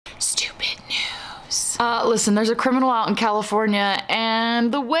Listen, there's a criminal out in California,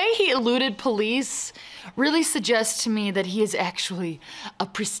 and the way he eluded police really suggests to me that he is actually a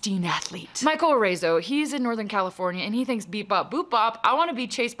pristine athlete. Michael Arezzo, he's in Northern California, and he thinks beep bop boop bop, I want to be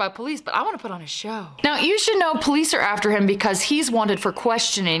chased by police, but I want to put on a show. Now, you should know police are after him because he's wanted for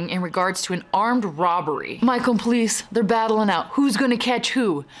questioning in regards to an armed robbery. Michael and police, they're battling out who's gonna catch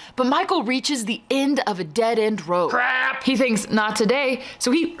who, but Michael reaches the end of a dead-end road. Crap! He thinks, not today,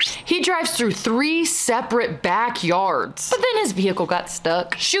 so he drives through 3 separate backyards. But then his vehicle got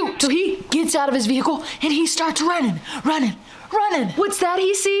stuck. Shoot! So he gets out of his vehicle and he starts running. What's that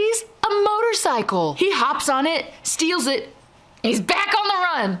he sees? A motorcycle. He hops on it, steals it, and he's back on the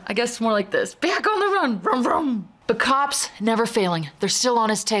run. I guess more like this. Back on the run, vroom vroom. The cops never failing. They're still on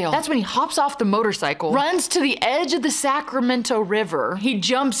his tail. That's when he hops off the motorcycle, runs to the edge of the Sacramento River. He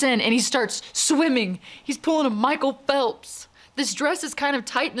jumps in and he starts swimming. He's pulling a Michael Phelps. This dress is kind of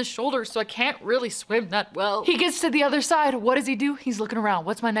tight in the shoulders, so I can't really swim that well. He gets to the other side. What does he do? He's looking around.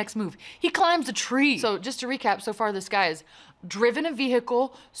 What's my next move? He climbs a tree. So just to recap, so far this guy has driven a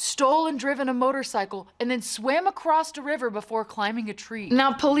vehicle, stole and driven a motorcycle, and then swam across the river before climbing a tree.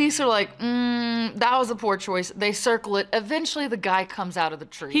 Now police are like, that was a poor choice. They circle it. Eventually the guy comes out of the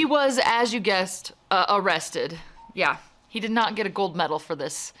tree. He was, as you guessed, arrested. Yeah, he did not get a gold medal for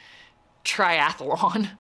this triathlon.